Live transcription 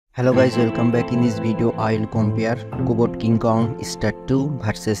Hello guys, welcome back. In this video I will compare Cubot KingKong Star 2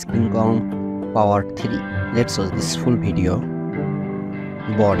 versus KingKong Power 3. Let's watch this full video.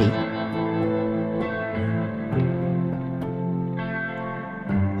 Body,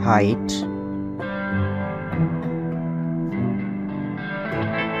 height,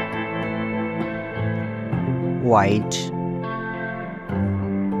 weight,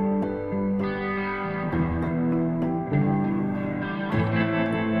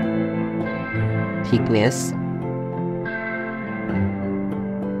 thickness,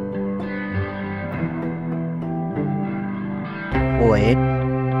 weight,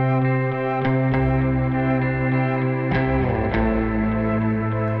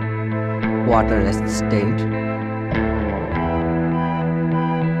 water resistant,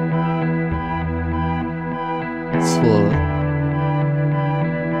 full,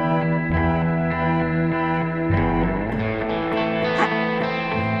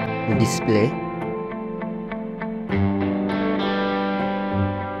 display,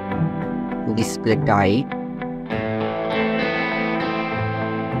 display type,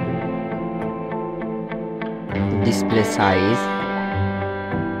 display size,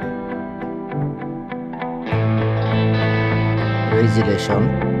 resolution,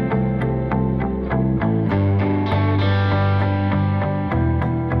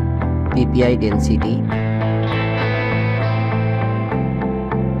 PPI density,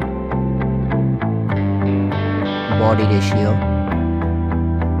 body ratio,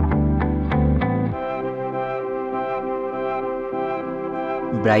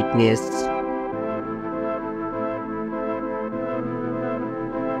 brightness,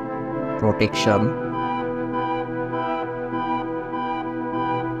 protection,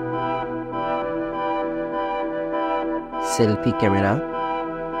 selfie camera,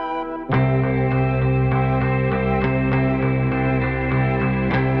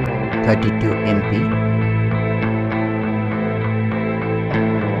 MP,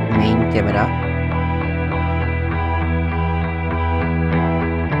 main camera,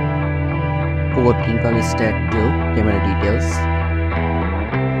 Cubot KingKong Star 2 camera details,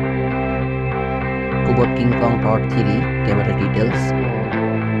 Cubot KingKong Power 3 camera details,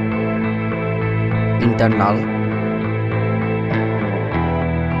 internal,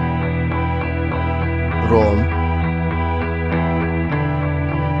 ROM,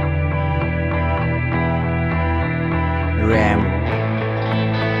 RAM,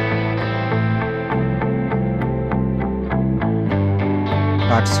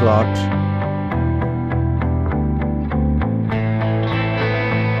 card slot,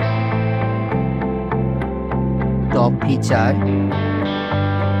 top feature,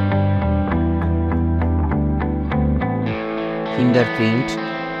 fingerprint,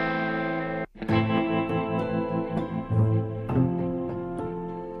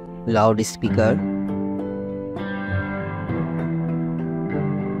 loudspeaker,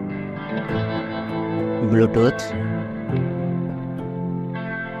 Bluetooth,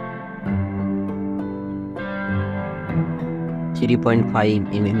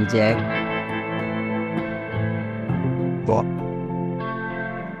 .5 jack,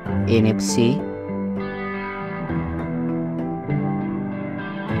 NFC,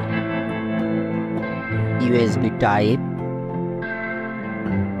 USB type,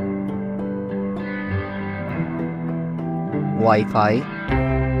 Wi-Fi,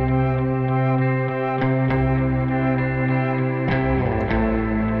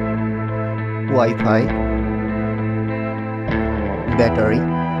 battery,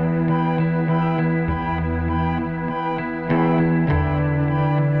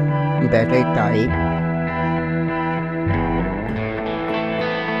 battery type,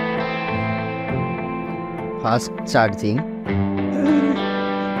 fast charging,